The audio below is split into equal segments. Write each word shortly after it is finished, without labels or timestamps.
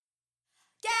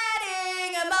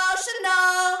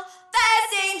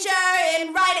danger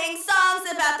in writing songs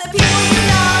about the people you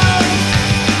know.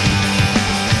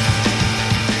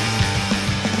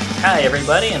 Hi,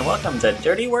 everybody, and welcome to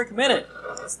Dirty Work Minute.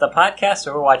 It's the podcast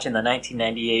where we're watching the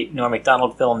 1998 Norm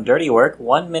Macdonald film Dirty Work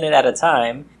 1 minute at a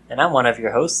time, and I'm one of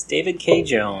your hosts, David K.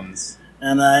 Jones.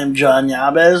 And I'm John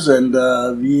Yabez, and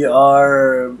we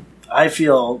are, I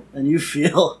feel, and you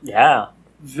feel,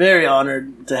 very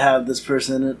honored to have this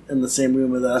person in the same room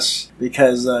with us,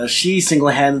 because she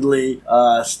single-handedly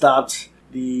stopped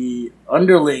the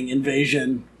underling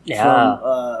invasion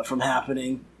from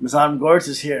happening. Ms. Autumn Gortz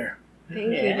is here.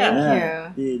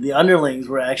 Thank you. The underlings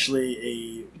were actually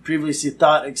a previously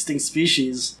thought extinct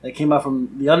species that came out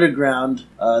from the underground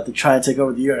to try and take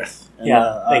over the earth. And,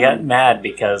 they got mad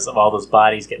because of all those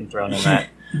bodies getting thrown in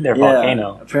their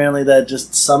volcano. Apparently that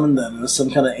just summoned them. It was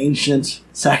some kind of ancient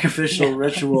sacrificial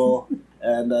ritual,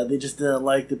 and they just didn't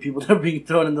like the people that were being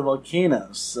thrown in the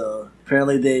volcanoes. So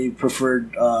apparently they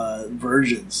preferred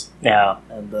virgins. Yeah.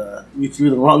 And we threw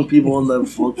the wrong people in the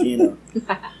volcano.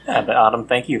 Yeah, but Autumn,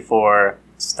 thank you for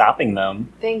stopping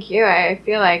them. Thank you. I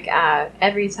feel like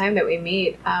every time that we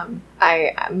meet,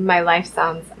 my life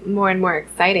sounds more and more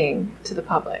exciting to the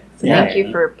public. So thank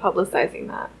you for publicizing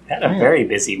that. Had a very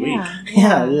busy week.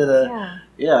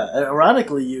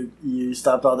 Ironically, you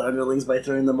stopped all the underlings by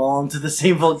throwing them all into the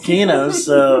same volcano.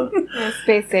 So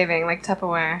space saving, like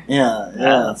Tupperware.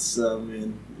 So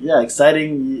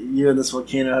exciting. You and this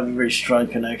volcano have a very strong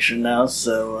connection now.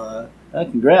 So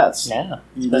congrats. Yeah,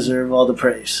 you deserve all the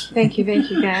praise. Thank you,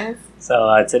 guys.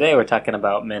 So today we're talking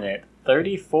about minute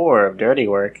 34 of Dirty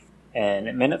Work.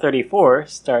 And minute 34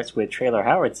 starts with Trailer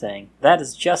Howard saying, "That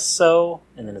is just so,"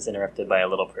 and then is interrupted by a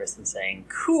little person saying,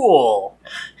 "Cool."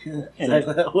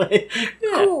 Exactly that way.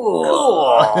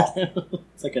 Cool.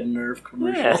 It's like a Nerf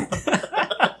commercial.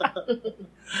 Yeah.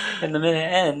 And the minute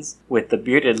ends with the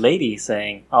bearded lady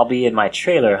saying, "I'll be in my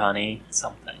trailer, honey."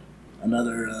 Something.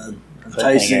 Another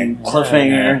enticing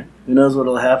cliffhanger. Who knows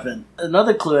what'll happen?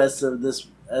 Another clue as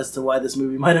to why this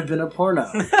movie might have been a porno.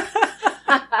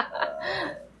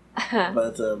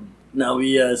 But now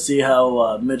we see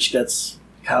how Mitch gets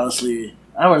callously,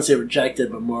 I don't want to say rejected,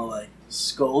 but more like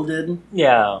scolded.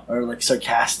 Yeah. Or like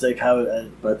sarcastic.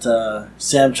 But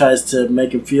Sam tries to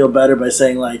make him feel better by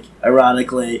saying, like,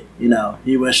 ironically,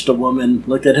 he wished a woman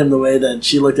looked at him the way that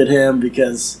she looked at him,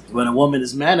 because when a woman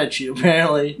is mad at you,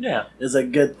 apparently, is a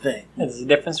good thing. There's a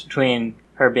difference between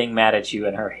her being mad at you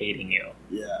and her hating you.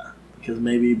 Yeah. Because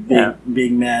maybe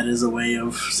being mad is a way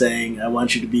of saying, I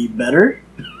want you to be better.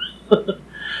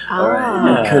 Or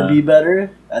you could be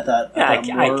better. I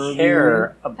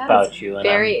care about you, and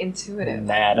very I'm intuitive.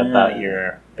 Mad about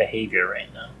your behavior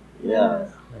right now. Yeah.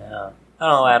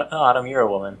 Oh, Autumn, you're a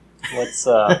woman. What's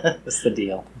the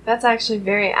deal? That's actually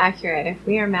very accurate. If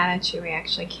we are mad at you, we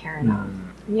actually care enough.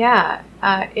 Yeah.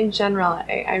 In general,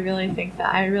 I really think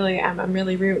that I'm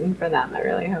really rooting for them. I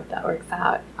really hope that works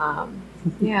out.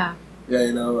 Yeah. Yeah.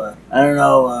 I don't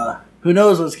know. Who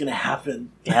knows what's gonna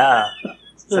happen? Yeah.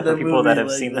 Except for people that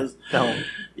have seen this film.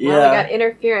 Yeah. Well, we got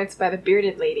interference by the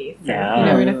bearded lady. So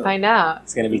we're going to find out.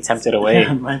 It's going to be tempted away.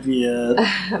 It might be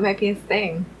it might be a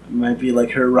thing. It might be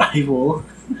like her rival.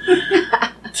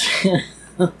 It's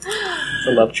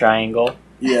a love triangle.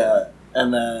 Yeah.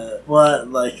 And,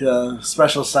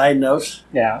 special side note.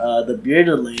 Yeah. The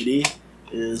bearded lady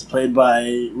is played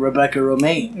by Rebecca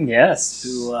Romaine. Yes.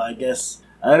 Who, I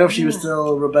don't know if she was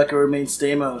still Rebecca Romaine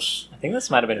Stamos. I think this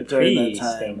might have been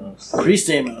pre-Stamos.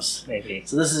 Pre-Stamos. Maybe.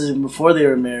 So this is before they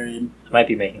were married. I might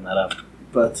be making that up.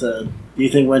 But do you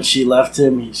think when she left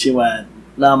him, she went,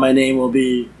 now my name will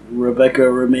be Rebecca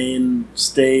Romaine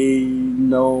Stay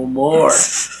No More?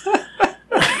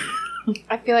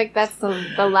 I feel like that's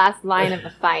the last line of the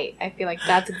fight. I feel like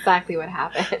that's exactly what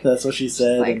happened. That's what she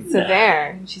said. She's like,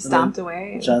 there. And she stomped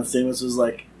away. John Stamos was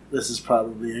like, this is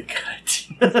probably a good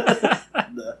idea.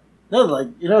 No,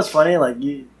 what's funny? Like,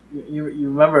 you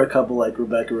remember a couple like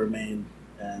Rebecca Romaine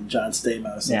and John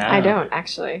Stamos. Yeah. I don't,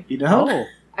 actually. You don't? Oh.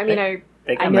 I mean, I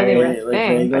I know they were a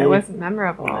thing, but it wasn't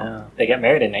memorable. Yeah. They got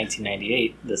married in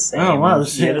 1998, the same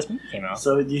year this movie came out.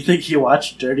 So do you think he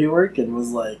watched Dirty Work and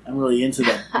was like, I'm really into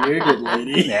that bearded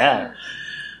lady? Yeah.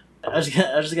 I was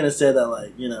just gonna say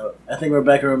that, I think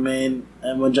Rebecca Romaine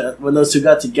and when those two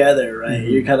got together, right,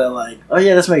 you're kind of like, oh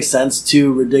yeah, this makes sense.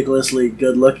 Two ridiculously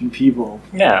good-looking people,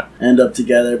 end up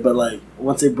together. But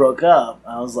once they broke up,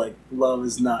 I was like, love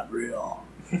is not real.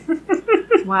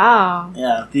 Wow.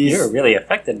 Yeah, you were really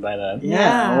affected by that.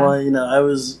 Yeah. Well, I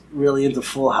was really into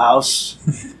Full House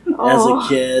as a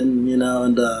kid,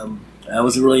 and I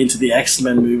was really into the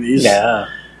X-Men movies. Yeah.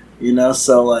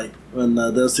 So when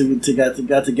those two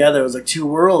got together, it was like two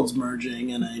worlds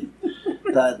merging, and I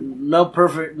that no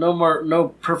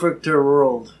perfecter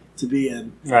world to be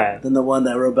in than the one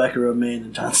that Rebecca Romaine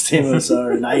and John Stamos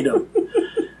are an item.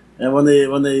 And when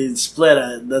they split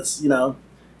it, that's,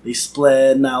 they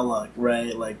split, now look,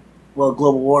 right? Like, well,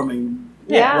 global warming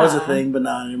was a thing, but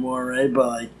not anymore, right? But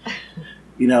like,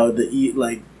 you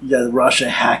got Russia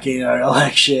hacking our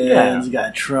elections, you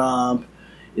got Trump,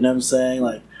 you know what I'm saying?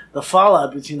 Like, the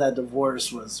fallout between that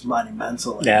divorce was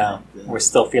monumental. Yeah, we're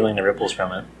still feeling the ripples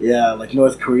from it. Yeah, like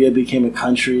North Korea became a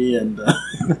country, and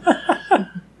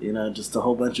just a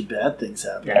whole bunch of bad things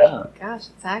happened. Yeah. Oh, gosh,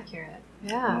 it's accurate.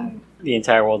 Yeah. The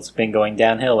entire world's been going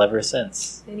downhill ever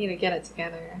since. They need to get it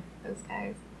together, those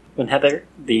guys. When Heather,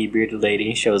 the bearded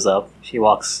lady, shows up, she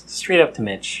walks straight up to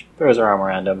Mitch, throws her arm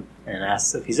around him, and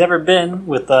asks if he's ever been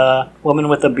with a woman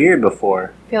with a beard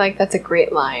before. I feel like that's a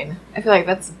great line. I feel like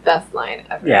that's the best line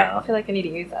ever. Yeah. I feel like I need to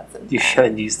use that sometime. You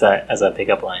should use that as a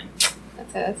pickup line.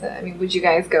 That's it. I mean, would you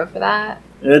guys go for that?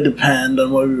 It would depend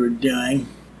on what we were doing.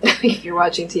 If you're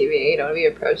watching TV, you don't want to be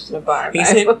approached in a bar.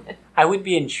 I would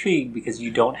be intrigued because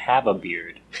you don't have a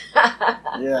beard.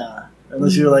 Yeah.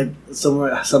 Unless you're like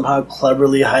somehow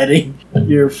cleverly hiding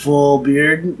your full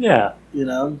beard. Yeah. I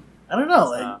don't know.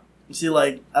 Like, you see,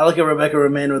 like, I look at Rebecca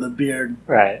Romaine with a beard.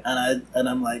 Right. And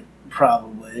I'm like,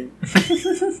 probably.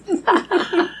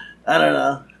 I don't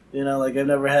know. Like I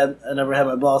never had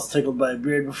my balls tickled by a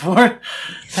beard before.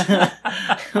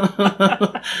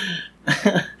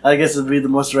 I guess it'd be the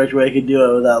most direct way I could do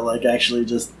it without like actually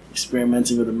just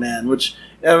experimenting with a man, which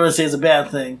everyone says is a bad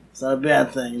thing. It's not a bad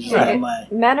thing. It's just not my.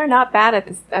 Men are not bad at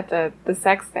the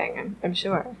sex thing. I'm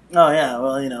sure. Oh yeah,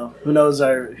 well who knows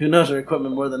our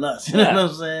equipment more than us? You know what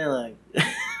I'm saying? Like.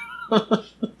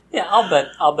 Yeah,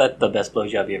 I'll bet the best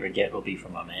blowjob you ever get will be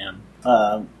from a man.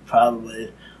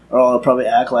 Probably. Or I'll probably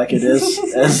act like it is,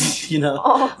 as,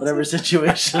 whatever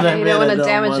situation I'm in. You don't want to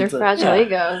damage your fragile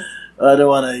egos. I don't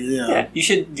want to, Yeah, you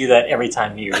should do that every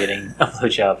time you're getting a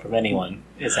blowjob from anyone.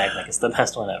 Just act like it's the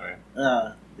best one ever.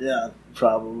 Yeah,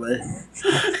 probably.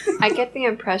 I get the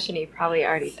impression he probably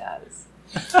already does.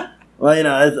 Well,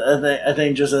 I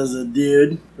think just as a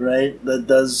dude, right, that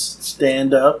does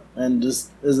stand up and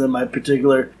just is in my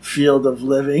particular field of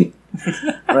living,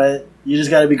 right, you just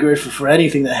got to be grateful for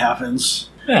anything that happens.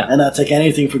 Yeah. And not take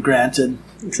anything for granted.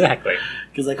 Exactly.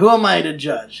 Because, like, who am I to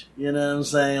judge? You know what I'm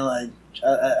saying? Like,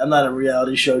 I'm not a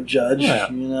reality show judge, You're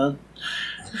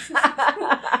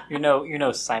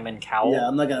no Simon Cowell. Yeah,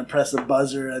 I'm not going to press a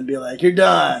buzzer and be like, you're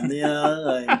done.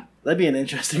 Like, that'd be an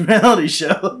interesting reality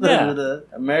show. Yeah.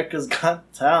 America's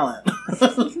Got Talent.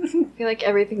 I feel like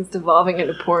everything's devolving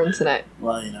into porn tonight.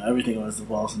 Well, everything always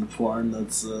devolves into porn.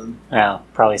 That's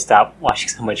probably stop watching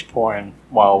so much porn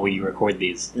while we record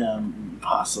these. Yeah,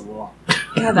 impossible.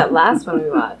 Yeah, that last one we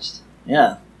watched.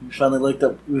 Yeah, we finally looked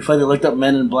up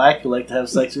Men in Black who like to have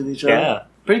sex with each other. Yeah,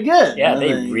 pretty good. Yeah,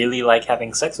 they really like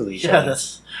having sex with each other. Yeah,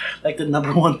 that's like the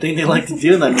number one thing they like to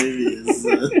do in that movie is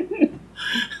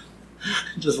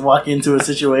just walk into a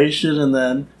situation and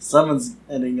then someone's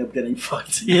ending up getting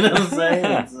fucked. You know what I'm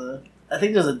saying? I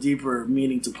think there's a deeper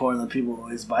meaning to porn that people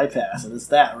always bypass, and it's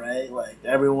that, right? Like,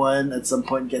 everyone at some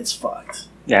point gets fucked.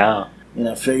 Yeah.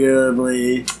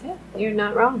 Figuratively. Yeah, you're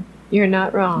not wrong. You're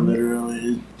not wrong.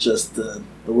 Literally, just the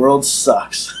world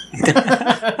sucks. And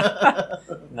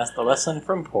that's the lesson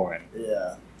from porn.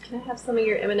 Yeah. Can I have some of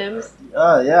your M&Ms?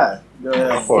 Oh, yeah. Go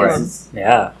ahead. Of course.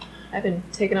 Yeah. I've been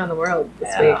taking on the world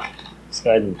this week. Just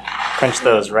go ahead and crunch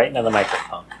those right into the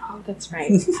microphone. Oh, that's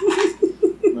right.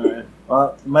 Alright.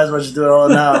 Well, you might as well just do it all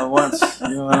now at once.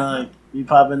 You don't want to be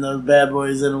popping those bad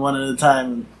boys in one at a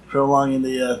time and prolonging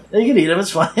the... You can eat them,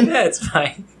 it's fine. Yeah, it's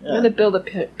fine. Yeah. I'm going to build a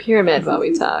pyramid while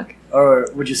we talk. Or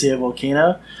would you say a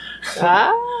volcano?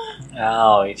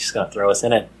 Oh, you're just going to throw us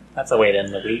in it. That's a way to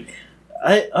end the week.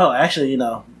 Actually,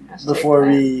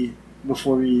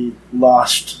 before we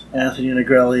lost Anthony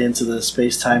Negrelli into the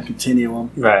space-time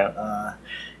continuum, right?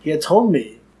 He had told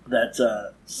me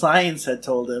that science had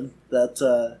told him that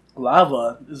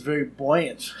lava is very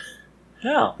buoyant.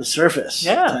 Yeah. The surface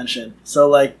tension. So,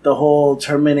 like the whole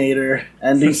Terminator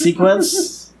ending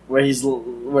sequence where he's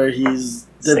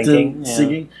dipped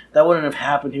sinking, that wouldn't have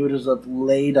happened. He would have just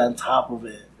laid on top of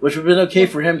it, which would have been okay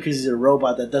for him because he's a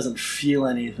robot that doesn't feel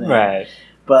anything. Right.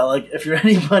 But like, if you're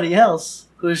anybody else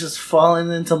who's just fallen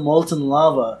into molten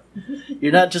lava,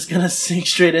 you're not just gonna sink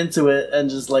straight into it and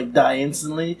just like die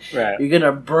instantly. Right. You're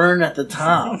gonna burn at the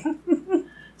top.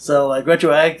 So like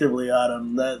retroactively,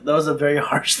 Autumn, that was a very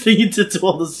harsh thing you did to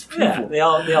all those people.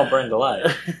 Yeah, they all burned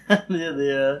alive.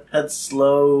 they had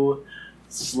slow,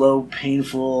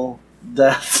 painful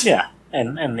deaths. Yeah.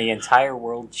 And the entire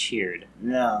world cheered.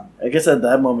 Yeah. I guess at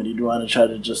that moment you'd want to try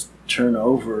to just turn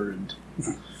over and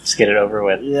Just get it over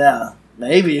with. Yeah,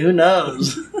 maybe. Who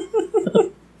knows?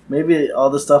 Maybe all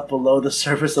the stuff below the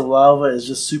surface of lava is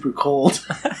just super cold.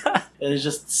 And it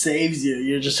just saves you.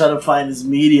 You're just trying to find this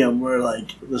medium where,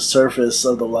 like, the surface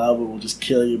of the lava will just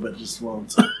kill you, but it just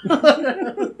won't.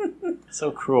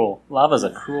 So cruel. Lava's a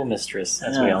cruel mistress,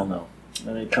 as we all know.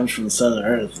 And it comes from the center of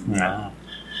Earth. Yeah.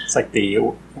 It's like the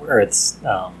Earth's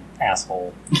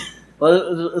asshole.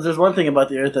 Well, there's one thing about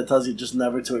the Earth that tells you just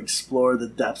never to explore the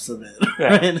depths of it. Yeah.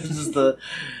 Right? It's just the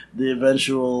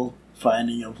eventual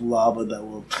finding of lava that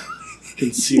will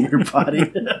consume your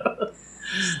body.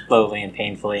 Slowly and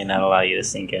painfully and not allow you to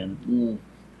sink in. Mm.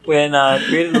 When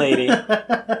Bearded Lady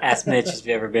asked Mitch if you've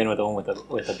ever been with a woman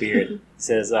with a beard, he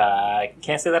says, I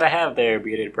can't say that I have there,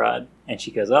 bearded broad. And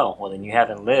she goes, oh, well then you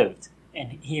haven't lived.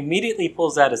 And he immediately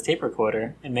pulls out his tape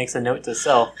recorder and makes a note to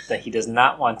self that he does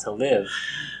not want to live,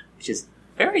 which is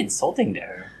very insulting to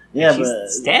her. Yeah, she's but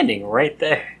standing right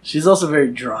there. She's also very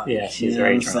drunk. Yeah, she's you know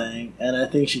very what I'm drunk. saying? And I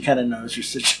think she kind of knows your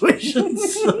situation.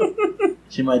 So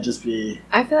she might just be...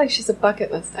 I feel like she's a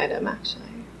bucket list item, actually.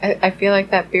 I feel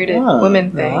like that bearded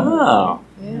woman thing. Oh.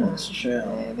 Yeah. That's true.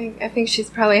 I think she's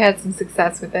probably had some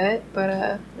success with it,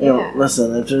 but You know,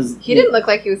 listen, if there's... He didn't look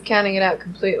like he was counting it out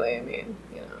completely, I mean,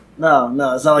 you know.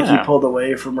 No, it's not like No. he pulled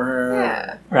away from her.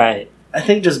 Yeah. Right. I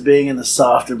think just being in the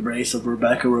soft embrace of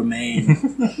Rebecca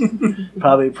Romaine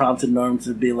probably prompted Norm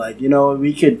to be like, you know,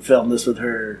 we could film this with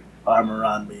her arm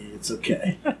around me. It's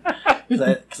okay.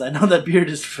 Because I know that beard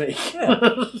is fake.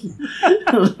 So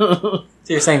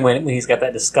you're saying when he's got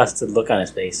that disgusted look on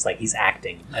his face, like he's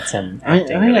acting. That's him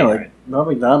acting. I know, like, Norm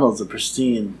Macdonald's a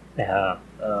pristine, Yeah.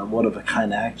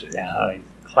 one-of-a-kind actor. Yeah.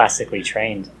 Classically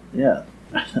trained. Yeah.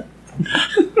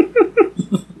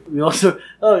 We also,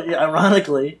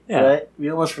 ironically, Yeah. right? We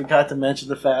almost forgot to mention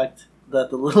the fact that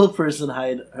the little person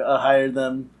hired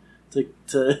them to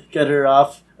get her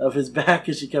off of his back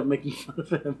because she kept making fun of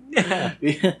him. Yeah.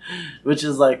 Which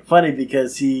is like funny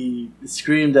because he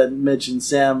screamed at Mitch and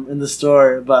Sam in the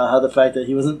store about how the fact that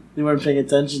they weren't paying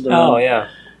attention to him. Oh, yeah.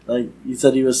 Like, he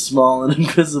said he was small and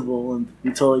invisible, and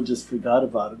we totally just forgot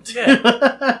about him too.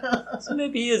 Yeah. So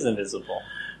maybe he is invisible.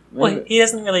 Well, he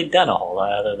hasn't really done a whole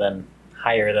lot other than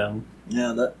hire them.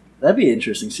 Yeah, that'd be an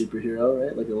interesting superhero,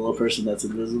 right? Like a little person that's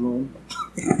invisible.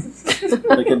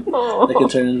 They can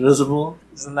turn invisible.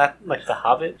 Isn't that like The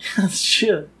Hobbit? That's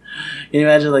true. Can you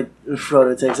imagine, like,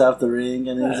 Frodo takes off the ring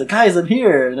and he's like, guys, I'm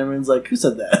here! And everyone's like, who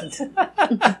said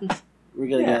that? We're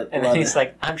gonna get and then he's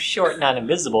like, I'm short, not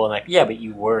invisible. And like, yeah, but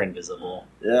you were invisible.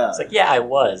 Yeah. It's like, yeah, I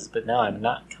was, but now I'm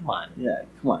not. Come on. Yeah,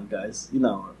 come on, guys. You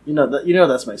know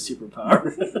that's my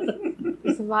superpower.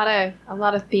 There's a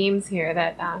lot of themes here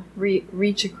that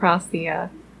reach across the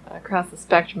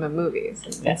spectrum of movies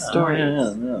and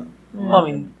stories. Yeah. Well, I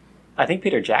mean, I think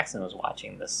Peter Jackson was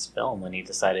watching this film when he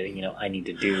decided, I need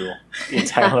to do the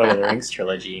entire Lord of the Rings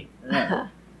trilogy Yeah,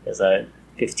 as a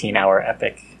 15-hour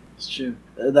epic. it's true.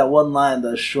 That one line,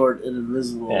 the short and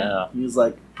invisible, Yeah. he was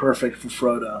like perfect for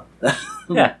Frodo.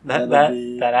 Yeah, That'd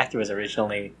that actor was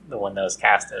originally the one that was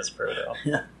cast as Frodo.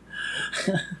 Yeah.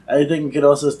 I think we could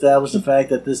also establish the fact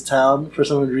that this town, for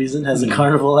some reason, has a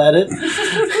carnival at it.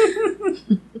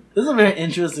 This is a very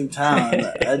interesting town.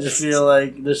 I just feel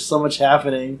like there's so much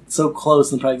happening, so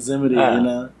close in proximity,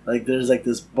 Like, there's like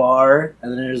this bar,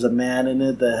 and then there's a man in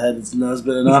it that had his nose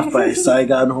bitten off by a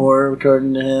Saigon horror,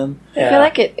 according to him. I feel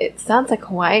like it sounds like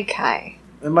Hawaii Kai.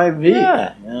 It might be.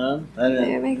 Yeah.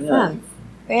 It makes sense.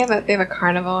 They have a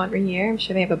carnival every year. I'm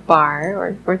sure they have a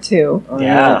bar or two. Oh,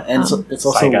 Yeah. And so it's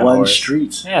also Saigon one horse.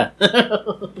 street. Yeah.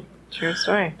 True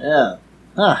story. Yeah.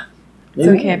 Huh. It's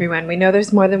okay, everyone. We know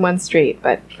there's more than one street,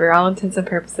 but for all intents and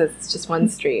purposes, it's just one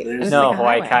street. There's It's No, like a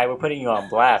Hawaii highway. Kai, we're putting you on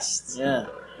blast. Yeah.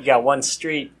 You got one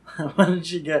street. Why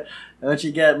don't you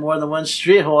get more than one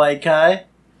street, Hawaii Kai?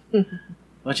 Why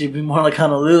don't you be more like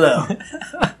Honolulu?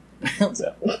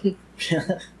 So, do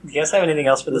you guys have anything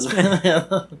else for this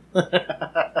minute?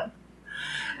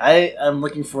 I'm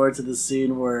looking forward to the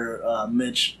scene where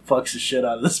Mitch fucks the shit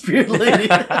out of the spirit lady.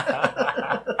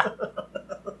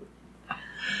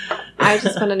 I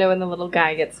just want to know when the little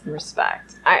guy gets some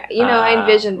respect. I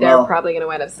envision they're probably going to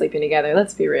wind up sleeping together.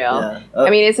 Let's be real. Yeah. I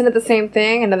mean, isn't it the same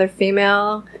thing? Another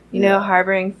female, Yeah.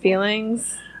 harboring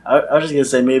feelings. I was just gonna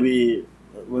say maybe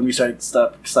when we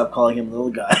stop calling him little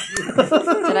guy.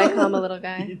 Did I call him a little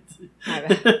guy? My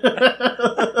bad.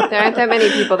 There aren't that many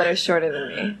people that are shorter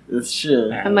than me. It's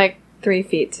true. I'm like 3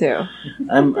 feet too.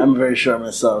 I'm very short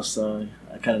myself, so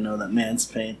I kind of know that man's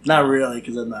pain. Not really,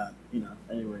 because I'm not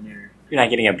anywhere near. You're not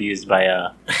getting abused by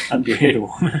a bearded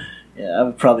woman. Yeah, I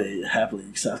would probably happily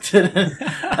accept it.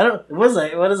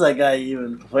 What is that guy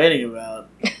even complaining about?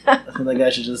 I think that guy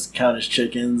should just count his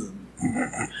chickens and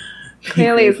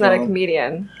Clearly, he's not a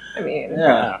comedian. I mean,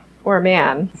 yeah, or a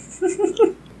man.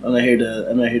 I'm not here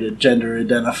to gender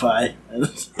identify.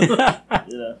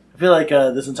 I feel like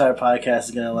this entire podcast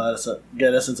is going to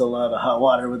get us into a lot of hot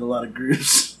water with a lot of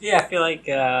groups. Yeah, I feel like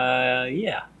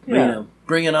yeah.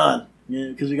 Bring it on.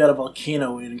 Because we got a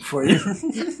volcano waiting for you.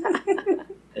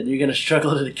 And you're gonna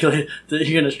struggle to kill you.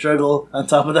 You're gonna struggle on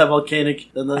top of that on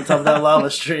top of that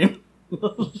lava stream.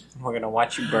 We're gonna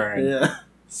watch you burn. Yeah,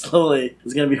 slowly.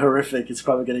 It's gonna be horrific. It's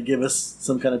probably gonna give us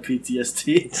some kind of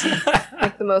PTSD.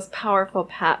 Like the most powerful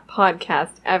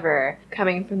podcast ever,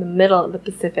 coming from the middle of the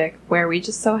Pacific, where we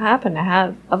just so happen to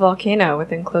have a volcano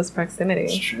within close proximity.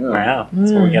 It's true. Wow,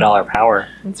 that's where we get all our power.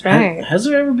 That's right. Has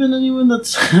there ever been anyone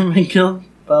that's been killed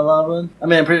by lava? I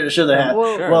mean, I'm pretty sure there have.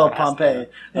 Well, Pompeii.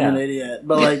 I'm an idiot.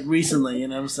 But, like, recently, you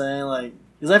know what I'm saying? Like,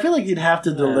 because I feel like you'd have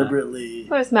to deliberately...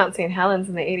 Well, there's Mount St. Helens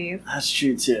in the 80s. That's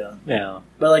true, too. Yeah.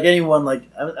 But, like, anyone, like...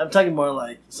 I'm talking more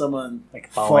like someone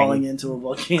like falling into a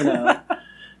volcano.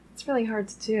 It's really hard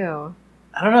to do.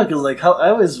 I don't know, because, like, I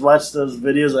always watch those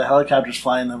videos of helicopters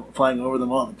flying over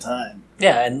them all the time.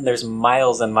 Yeah, and there's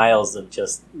miles and miles of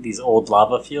just these old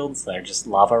lava fields that are just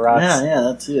lava rocks. Yeah,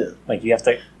 that's it. Like, you have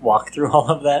to walk through all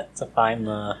of that to find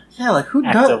the like who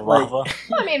active lava. Like...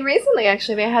 Well, I mean, recently,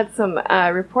 actually, they had some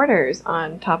reporters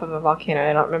on top of a volcano.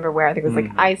 I don't remember where. I think it was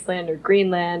like Iceland or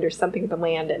Greenland or something with a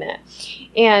land in it.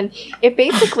 And it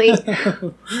basically,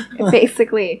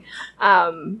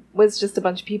 was just a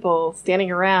bunch of people standing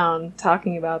around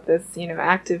talking about this,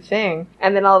 active thing.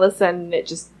 And then all of a sudden, it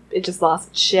just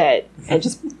lost its shit and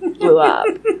just blew up.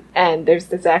 And there's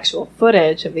this actual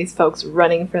footage of these folks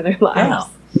running for their lives.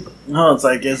 No, it's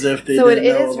like as if they didn't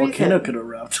know a volcano could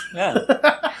erupt. Yeah.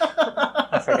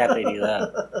 I forgot they do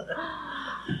that.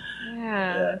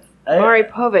 Yeah. Maury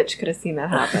Povich could have seen that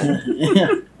happen. Yeah.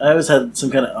 I always had some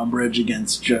kind of umbrage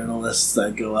against journalists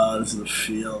that go out into the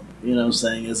field. You know what I'm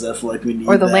saying? As if like we need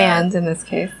or the land in this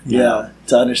case. Yeah.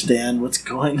 To understand what's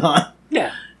going on.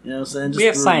 Yeah. You know what I'm saying? We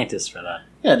have scientists for that.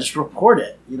 Yeah, just report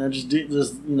it.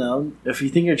 If you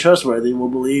think you're trustworthy, we'll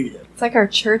believe you. It's like our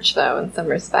church, though, in some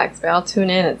respects. We all tune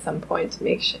in at some point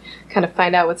to kind of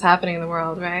find out what's happening in the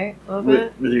world, right? A little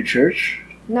bit. With your church?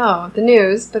 No, the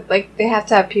news, but like they have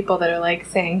to have people that are like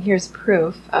saying, "Here's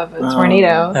proof of a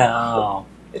tornado. Oh.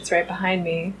 It's right behind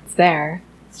me. It's there."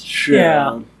 It's true.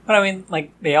 Yeah. But I mean,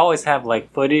 like, they always have,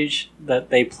 like, footage that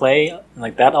they play, and,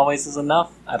 like, that always is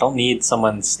enough. I don't need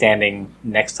someone standing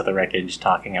next to the wreckage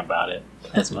talking about it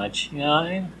as much, you know what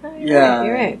I mean?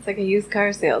 You're right. It's like a used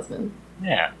car salesman.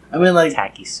 Yeah. I mean, like...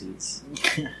 tacky suits.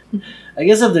 I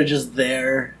guess if they're just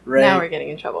there, right? Now we're getting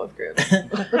in trouble with groups.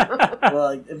 Well,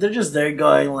 like, if they're just there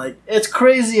going, like, it's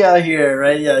crazy out here,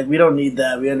 right? Yeah, like, we don't need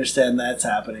that. We understand that's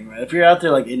happening, right? If you're out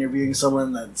there, like, interviewing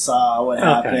someone that saw what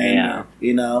happened,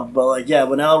 but, like, yeah,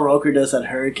 when Al Roker does that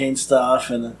hurricane stuff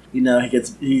and,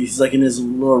 he's, like, in his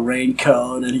little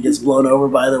raincoat and he gets blown over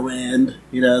by the wind,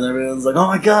 and everyone's like, oh,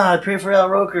 my God, pray for Al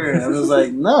Roker. And I was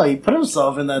like, no, he put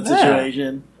himself in that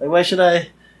situation. Like, why should I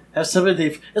have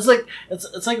sympathy? It's like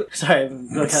sorry, I'm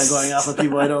kind of going off of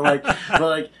people I don't like, but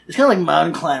like it's kind of like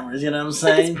mountain climbers, you know what I'm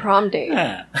saying? Like it's prom date.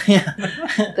 Yeah.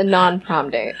 The non-prom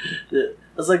date.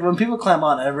 It's like when people climb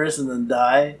Mount Everest and then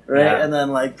die, right? Yeah. And then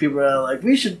like people are like,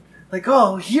 we should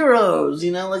heroes,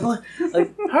 like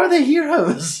how are they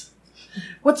heroes?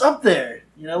 What's up there?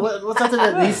 What's up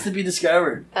there that needs to be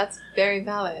discovered? That's very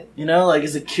valid. Like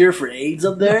is a cure for AIDS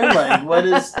up there? Like what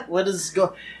is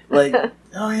like,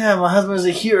 oh yeah, my husband was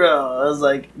a hero. I was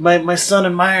like, my son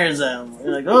admires him.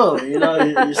 You're like, oh,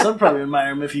 your son probably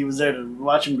admire him if he was there to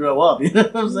watch him grow up. You know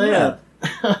what I'm saying?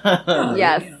 Yeah.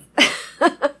 Yes.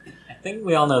 I think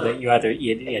we all know that you either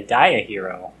you die a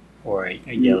hero or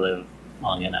you live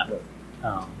long enough.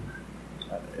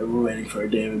 We're waiting for a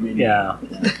David meeting. Yeah.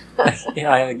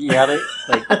 Yeah, you gotta,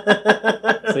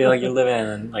 so you're living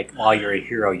and like while you're a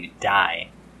hero you die.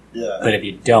 Yeah. But if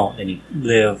you don't, then you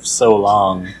live so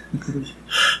long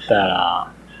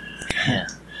that yeah.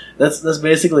 That's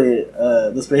basically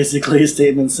a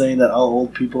statement saying that all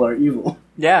old people are evil.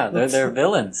 Yeah, they're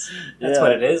villains. That's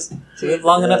what it is. So you live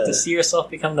long enough to see yourself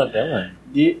become the villain.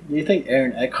 Do you think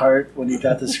Aaron Eckhart, when he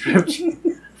got the script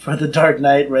for The Dark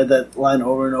Knight, read that line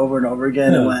over and over and over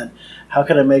again and went, how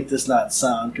can I make this not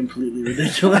sound completely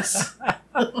ridiculous?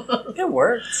 It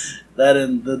works. That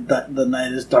and the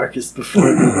night is darkest before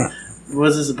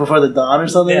before the dawn or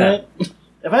something, right?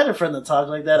 If I had a friend that talked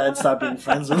like that, I'd stop being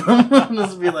friends with him.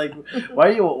 Just be like,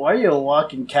 why are you a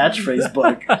walking catchphrase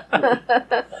book?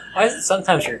 Why is it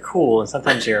sometimes you're cool and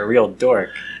sometimes you're a real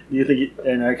dork? Do you think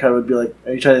Aaron Eckhart would be like,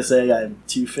 are you trying to say I'm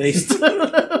two-faced?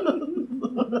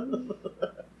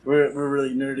 We're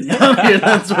really nerding out here.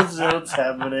 That's what's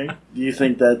happening. Do you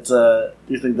think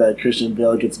that Christian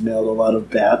Bale gets mailed a lot of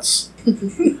bats?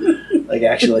 Like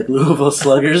actually like Louisville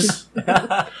Sluggers?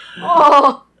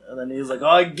 Oh. And then he's like,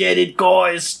 I get it,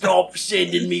 guys. Stop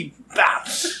sending me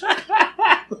bats.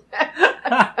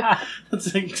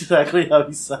 That's exactly how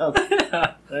he sounds.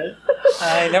 Right?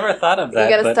 I never thought of that.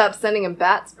 You gotta stop sending him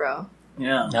bats, bro.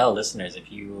 Yeah. No, listeners,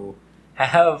 if you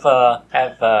have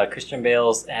Christian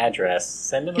Bale's address,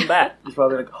 send him a bat. He's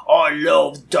probably like, I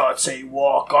love Dirty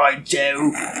Work, I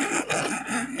do.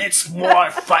 It's my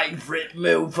favourite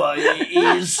movie,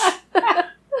 it is.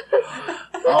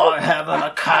 I have an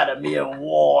Academy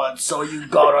Award, so you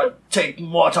gotta take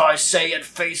what I say at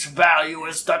face value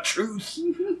as the truth.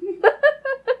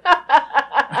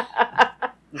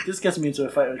 If this gets me into a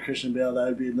fight with Christian Bale, that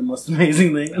would be the most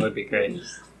amazing thing. That would be great.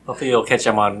 Hopefully you'll catch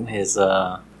him on his,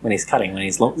 when he's cutting, when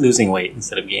he's losing weight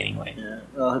instead of gaining weight. Yeah.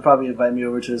 Well, he'll probably invite me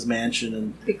over to his mansion,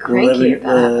 and be cranky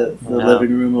the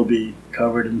living room will be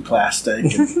covered in plastic.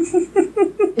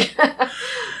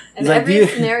 In every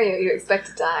scenario, you expect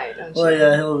to die, don't you? Well,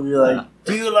 yeah, he'll be like,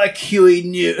 do you like Huey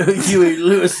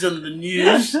Lewis on the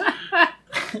news?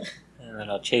 And then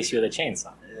I'll chase you with a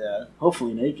chainsaw. Yeah,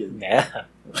 hopefully naked. Yeah.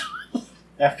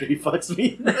 After he fucks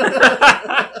me.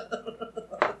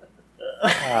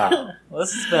 Wow. Well,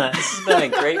 this has been a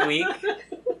great week.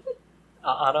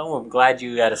 Autumn, I'm glad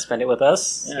you got to spend it with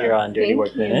us here on Dirty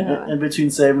Work Minute. In between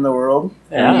saving the world.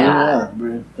 Yeah.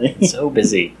 So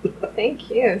busy. Thank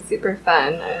you. Super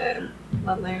fun. I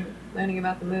love learning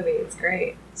about the movie. It's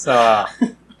great. So,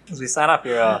 as we sign off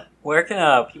here, where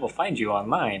can people find you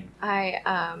online? I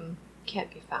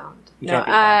can't be found.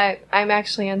 I'm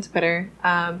actually on Twitter.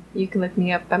 You can look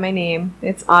me up by my name.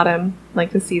 It's Autumn,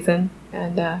 like the season,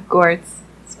 and Goertz,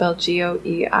 spelled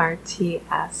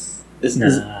Goerts. Is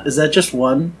that just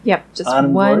one? Yep, just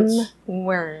Autumn one Goertz?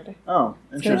 word. Oh,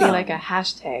 It's interesting. gonna be like a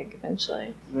hashtag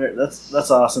eventually. That's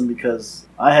awesome because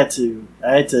I had to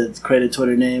create a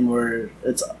Twitter name where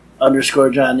it's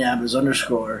 _ John Yabez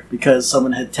 _ because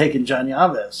someone had taken John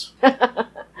Yabez.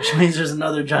 Which means there's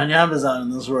another John Yabez out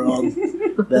in this world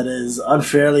that is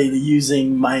unfairly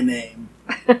using my name.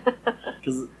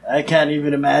 Because I can't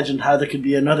even imagine how there could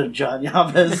be another John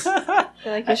Yabez. I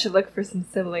feel like you should look for some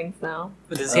siblings now.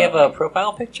 But does he have a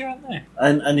profile picture on there?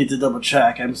 I need to double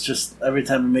check. I'm just, every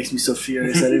time it makes me so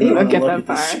furious I don't even want to look at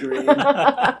the screen.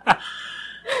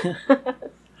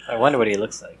 I wonder what he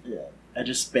looks like. Yeah, I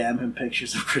just spam him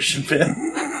pictures of Christian Bale.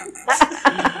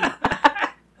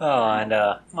 Oh, and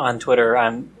on Twitter,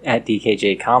 I'm at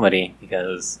DKJ Comedy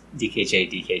because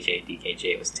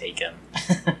DKJ was taken.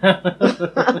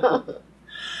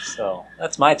 So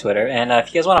that's my Twitter. And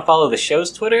if you guys want to follow the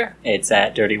show's Twitter, it's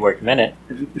at Dirty Work Minute.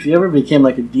 If you ever became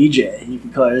like a DJ, you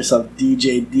could call yourself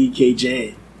DJ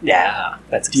DKJ. Yeah,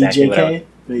 that's exactly what I would.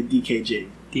 Wait, DKJ.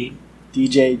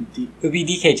 DJ. It would be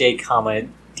DKJ,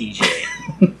 DJ.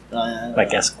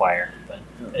 Like Esquire, but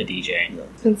a DJ.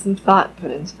 There's been some thought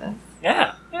put into this.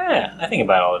 Yeah, I think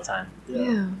about it all the time.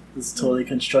 Yeah. It's totally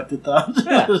constructed thought.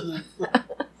 Yeah.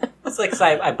 It's like, 'cause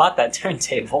I bought that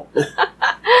turntable.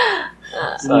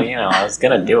 So, I was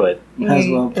going to do it. Might as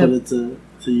well put it to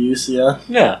use, yeah.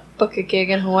 Yeah. Book a gig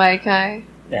in Hawaii Kai.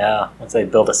 Yeah, once I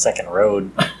build a second road.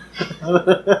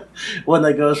 One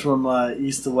that goes from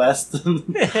east to west.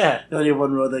 Yeah. Only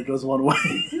one road that goes one way.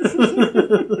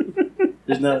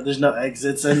 There's no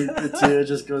exits. The two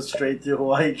just goes straight through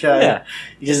Hawaii Kai. Yeah.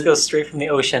 You just go straight from the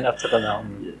ocean up to the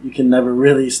mountain. You can never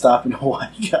really stop in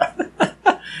Hawaii Kai.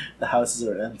 The houses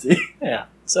are empty. Yeah.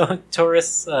 So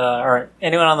tourists or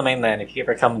anyone on the mainland, if you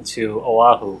ever come to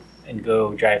Oahu and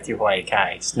go drive through Hawaii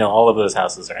Kai, just know all of those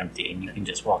houses are empty and you can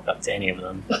just walk up to any of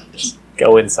them. Just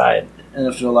go inside. And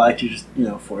if they're locked, you just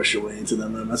force your way into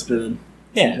them. That must have been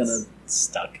it's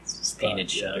stuck. It's painted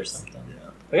shut or something. Yeah.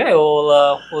 Okay,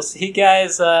 well, we'll see you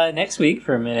guys next week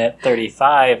for minute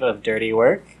 35 of Dirty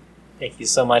Work. Thank you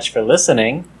so much for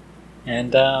listening.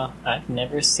 And I've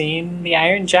never seen the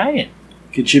Iron Giant.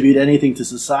 Contribute anything to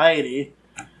society.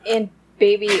 And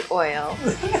baby oil.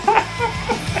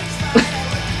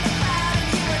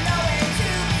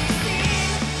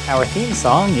 Our theme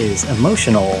song is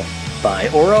Emotional by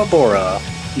Ora Bora.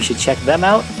 You should check them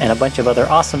out and a bunch of other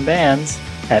awesome bands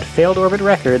at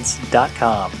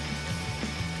failedorbitrecords.com.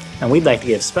 And we'd like to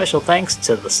give special thanks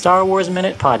to the Star Wars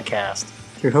Minute podcast,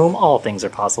 through whom all things are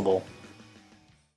possible.